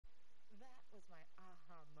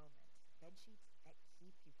bed sheets that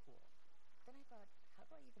keep you cool. Then I thought, how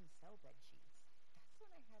do I even sell bed sheets? That's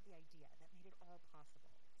when I had the idea that made it all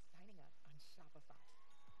possible, signing up on Shopify.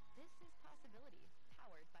 This is Possibility,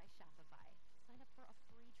 powered by Shopify. Sign up for a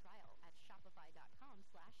free trial at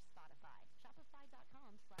shopify.com/Spotify.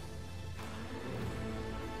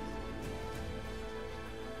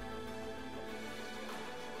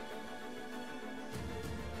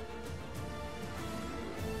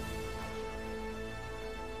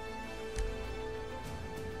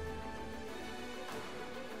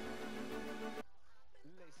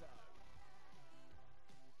 Lizzo,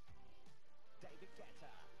 David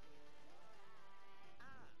Guetta,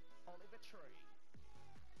 and Oliver Tree.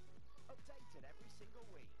 Updated every single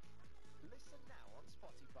week. Listen now on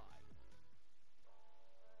Spotify.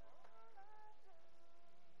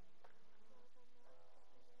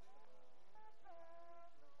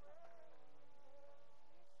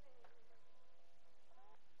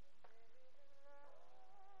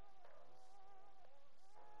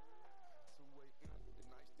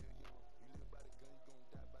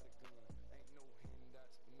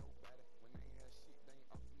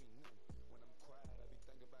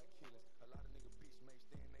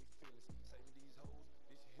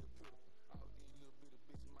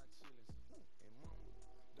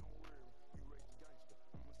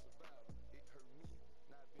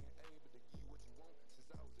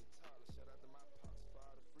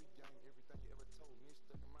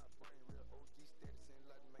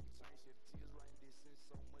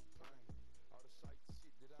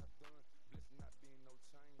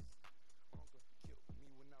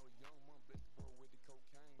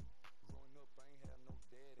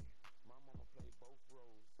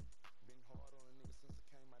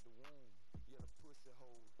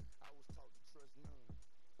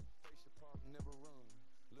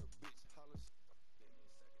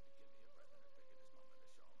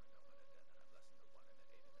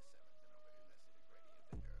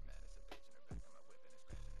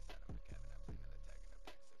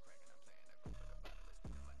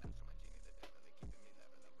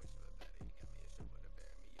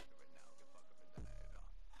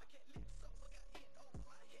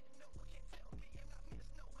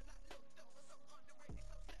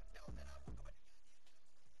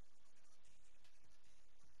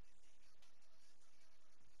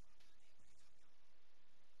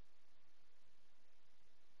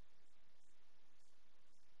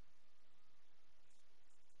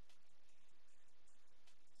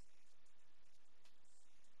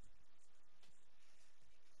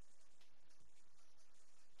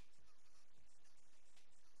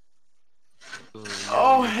 Yo,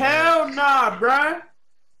 Oh you're back. hell nah, bruh.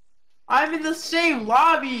 I'm in the same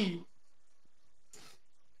lobby.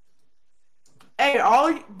 Hey,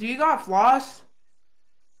 do you got floss?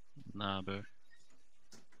 Nah, bro.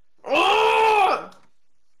 Oh!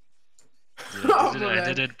 Dude, Oh my I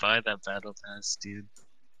bad. didn't buy that battle pass, dude.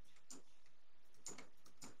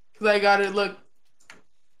 Cause I got it. Look,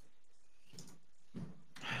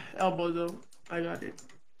 elbow though. I got it.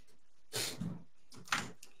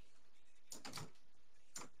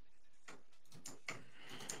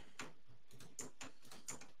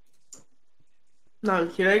 No,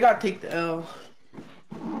 kid, I gotta take the L.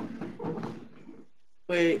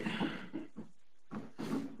 Wait,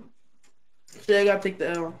 shit, I gotta take the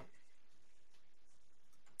L.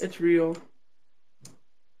 It's real.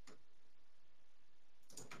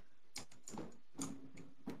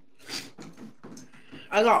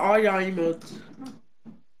 I got all y'all emotes.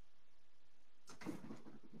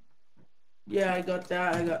 Yeah, I got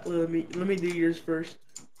that. I got. Let me do yours first.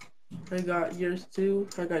 I got yours too.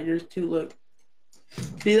 I got yours too. Look,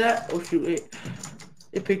 see that? Oh shoot! Wait,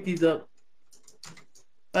 it picked these up.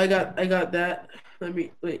 I got that. Let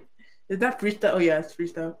me wait. Is that freestyle? Oh yeah, it's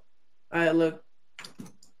freestyle. Alright, look.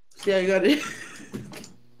 See, I got it.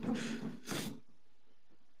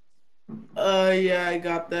 Yeah, I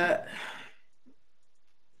got that.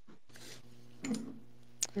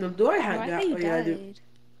 No, do I Bro, have I thought that? you Oh yeah, I do. died.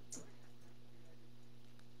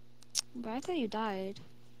 Bro, I thought you died.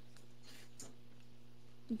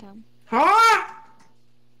 Damn. Huh?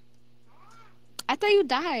 I thought you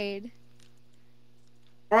died.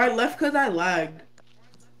 Or I left because I lagged.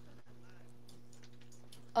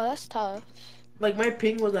 Oh, that's tough. Like my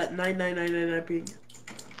ping was at 99999 ping.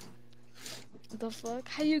 What the fuck?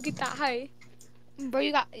 How you get that high?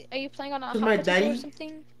 Bro, are you playing on a Cause hot my potato or daddy.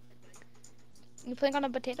 something? You playing on a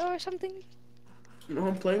potato or something? No,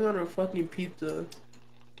 I'm playing on a fucking pizza.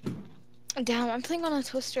 Damn, I'm playing on a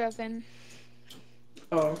toaster oven.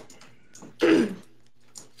 Oh.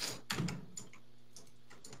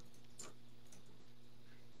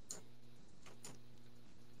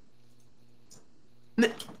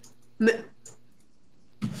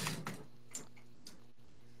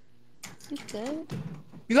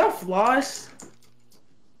 floss?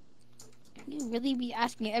 You really be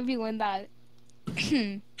asking everyone that.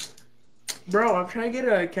 Bro, I'm trying to get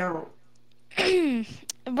an account.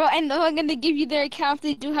 Bro, I know I'm gonna give you their account if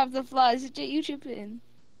they do have the flaws. You tripping?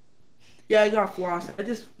 Yeah, I got floss. I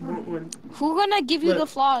just want one. Who gonna give you the Look.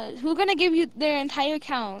 flaws? Who gonna give you their entire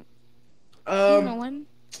account? No one.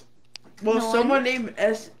 Well, no someone one? named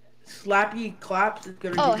S Slappy Claps is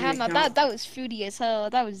gonna Oh give me hell an no, account. that was fruity as hell.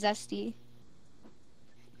 That was zesty.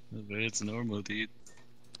 But it's normal, dude.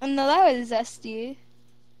 No, that was zesty.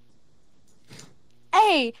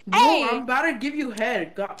 Hey, Bro, hey! I'm about to give you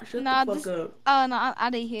head. God, shut Nah, the fuck up. Oh no, I'm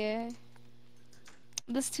out of here.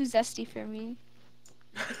 This is too zesty for me.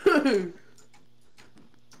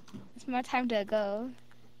 It's my time to go.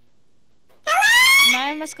 Now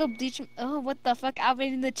I must go bleach. Oh, what the fuck?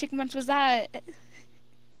 Alvin and the Chickmunch was that?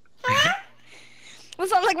 Was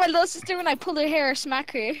that like my little sister when I pull her hair or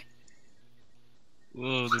smack her?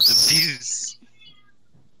 Whoa, there's abuse.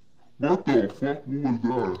 What the fuck was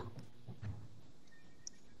that?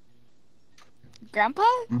 Grandpa?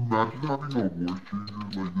 Imagine having a voice changer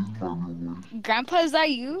like this is my real voice. Grandpa, is that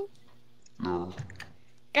you? Yeah.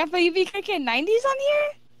 Grandpa, you be cooking 90s on here?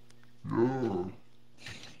 Yeah.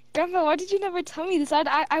 Grandpa, why did you never tell me this?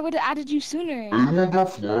 I would have added you sooner. Anyone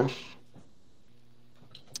got floss?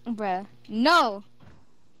 Bruh. No!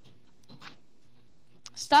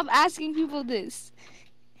 Stop asking people this.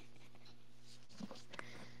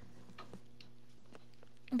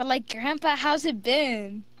 But like, Grandpa, how's it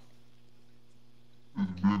been?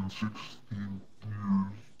 It's been 16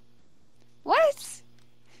 years. What?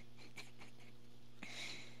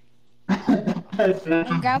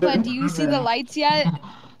 Oh, Grandpa, do you see the lights yet?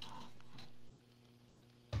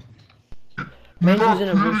 Man's using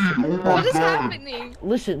a voice. What is happening?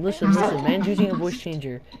 Listen. Man's using a voice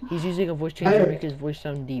changer. He's using a voice changer to make his voice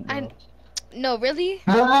sound deep, bro. No, really?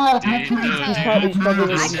 Dude, He's probably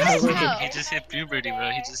he just hit puberty, bro.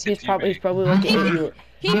 He just hit he's puberty. probably like a,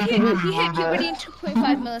 He hit puberty in 2.5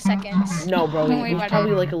 milliseconds. no, bro. Don't worry He's about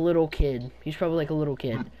probably it. like a little kid. He's probably like a little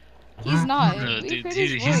kid. He's not. No, We dude, heard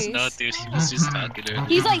his he's voice. not, dude. He was just talking earlier.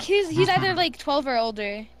 He's like he's either like 12 or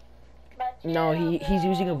older. No, he's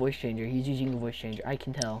using a voice changer. He's using a voice changer. I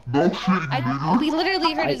can tell. We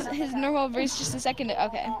literally heard his normal voice just a second.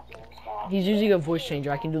 Okay. He's using a voice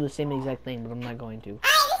changer. I can do the same exact thing, but I'm not going to.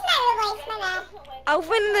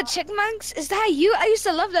 Alvin and the Chickmunks? Is that you? I used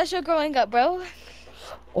to love that show growing up, bro.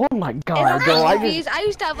 Oh my In god, all bro! the I movies, just. I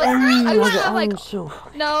used to have like I used to have like I'm so.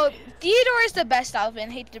 no. Theodore is the best, Alvin.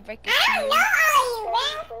 Hate to break it to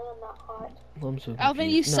you. I'm so Alvin,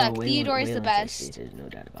 confused. you suck. Waylon- Theodore is the Waylon's best. sexy, there's no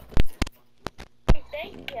doubt about that.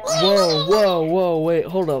 Whoa, wait,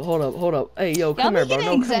 hold up. Hey, yo, Y'all come be here, bro. No,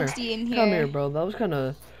 getting come here. zesty in here. Come here, bro. That was kind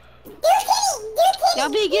of. Y'all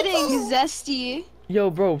be getting zesty. Yo,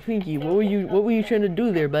 bro, Pinky, what were you trying to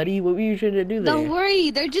do there, buddy? What were you trying to do there? Don't worry,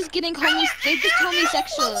 they're just getting they're just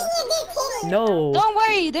homosexual. No. Don't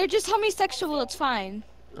worry, they're just homosexual. It's fine.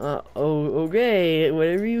 Okay,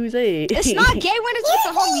 whatever you say. It's not gay when it's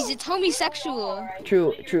with the homies. It's homosexual.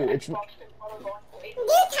 True. It's not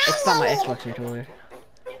my Xbox controller.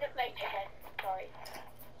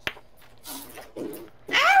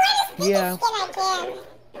 Yeah.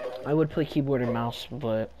 I would play keyboard and mouse,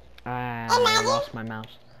 but I lost my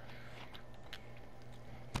mouse.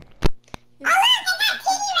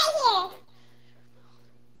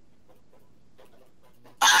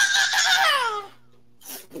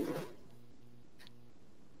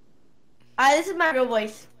 This is my real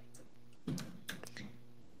voice.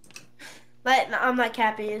 But no, I'm not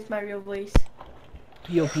capping, it's my real voice.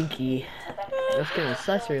 Yo, Pinky. That's kind of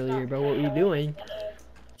sus earlier, bro. What were you doing?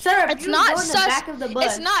 Sir, It's not the sus. back of the bus.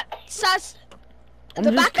 It's not sus. I'm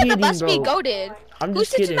The just back of the kidding, bus be bro. goaded. I'm Who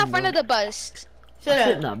just sits in kidding, the front bro. of the bus? I sit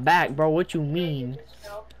in the back, bro. What you mean?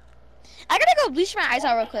 I gotta go bleach my eyes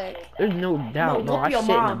out real quick. There's no doubt, bro. whoop I your sit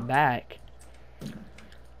in the mom. back.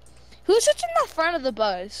 Who sits in the front of the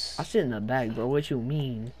bus? I sit in the back, bro. What you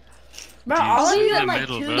mean? Bro, Dude, all of sit you in have the like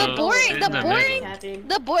middle, two bro. The boring- Sit the in boring- middle.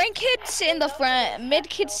 The boring kids sit in the front, mid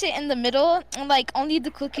kids sit in the middle, and like only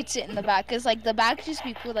the cool kids sit in the back. Cause like the back just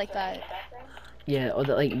be cool like that. Yeah, or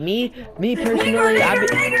like me personally, I be.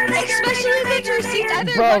 Especially the two seats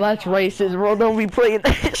either Bro, one. that's racist, bro. Don't be playing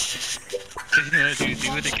this. Yeah, dude,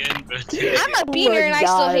 do it again, bro. Do it I'm a again. beaner and I still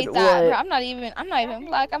God, hate that. what? Bro, I'm not even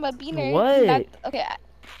black. I'm a beaner. What? Okay.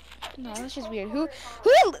 No, that's just weird. Who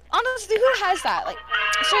honestly, who has that? Like,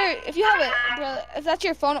 sir, if you have it, bro, if that's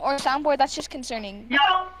your phone or soundboard, that's just concerning.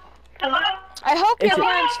 I hope It's your a-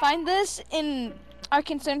 parents find this and are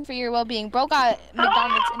concerned for your well-being. Bro got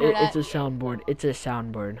McDonald's internet. It's a soundboard. It's a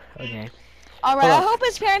soundboard. Okay. Alright, Hold I up. hope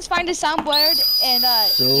his parents find his soundboard and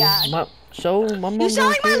yeah. My mom You sound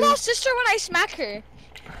like my here. little sister when I smack her.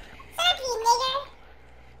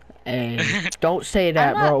 Hey, don't say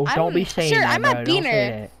that, bro. Don't be saying sir, that, I'm bro. a Don't say beaner.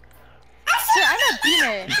 that. Sir, I'm a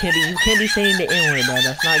beaner. You can't be saying the N word, bro.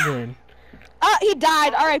 That's not good. He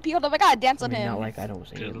died. Alright, hold up. I gotta dance I on mean, him. not like I don't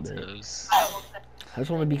say it, Turtle but toes. that's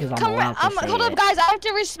only because I'm Come allowed to say hold it. up, guys. I have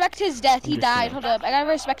to respect his death. He just died. saying. Hold up. I gotta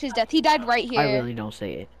respect his death. He died right here. I really don't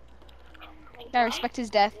say it. Gotta respect his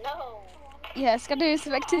death. Yes, gotta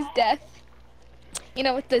respect his death. You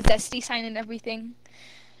know, with the zesty sign and everything.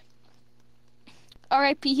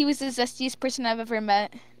 R.I.P. He was the zestiest person I've ever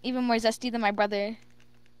met. Even more zesty than my brother.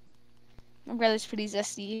 My brother's pretty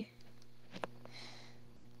zesty.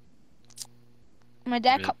 My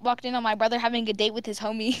dad Rip. walked in on my brother having a date with his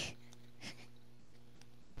homie.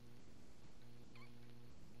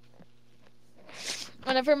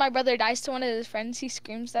 Whenever my brother dies to one of his friends, he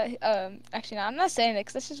screams that, actually, no, I'm not saying it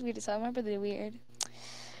because that's just weird as hell. My brother's weird.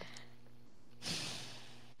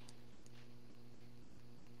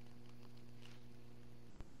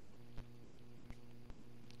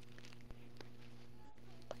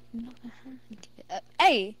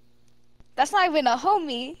 Hey! That's not even a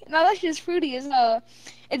homie. No, that's just fruity as hell.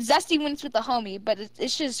 It's zesty when it's with a homie, but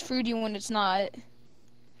it's just fruity when it's not.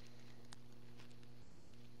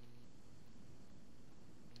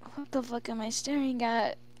 What the fuck am I staring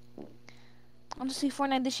at? Honestly,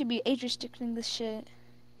 Fortnite, they should be age restricting this shit.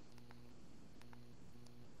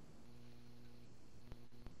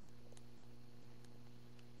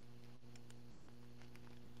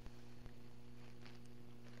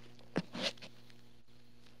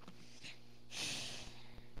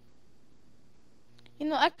 You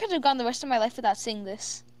know, I could have gone the rest of my life without seeing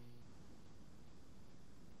this.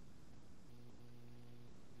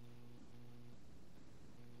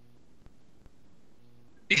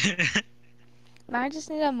 Now I just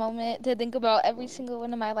need a moment to think about every single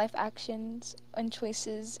one of my life actions and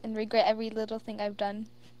choices and regret every little thing I've done.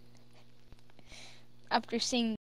 After seeing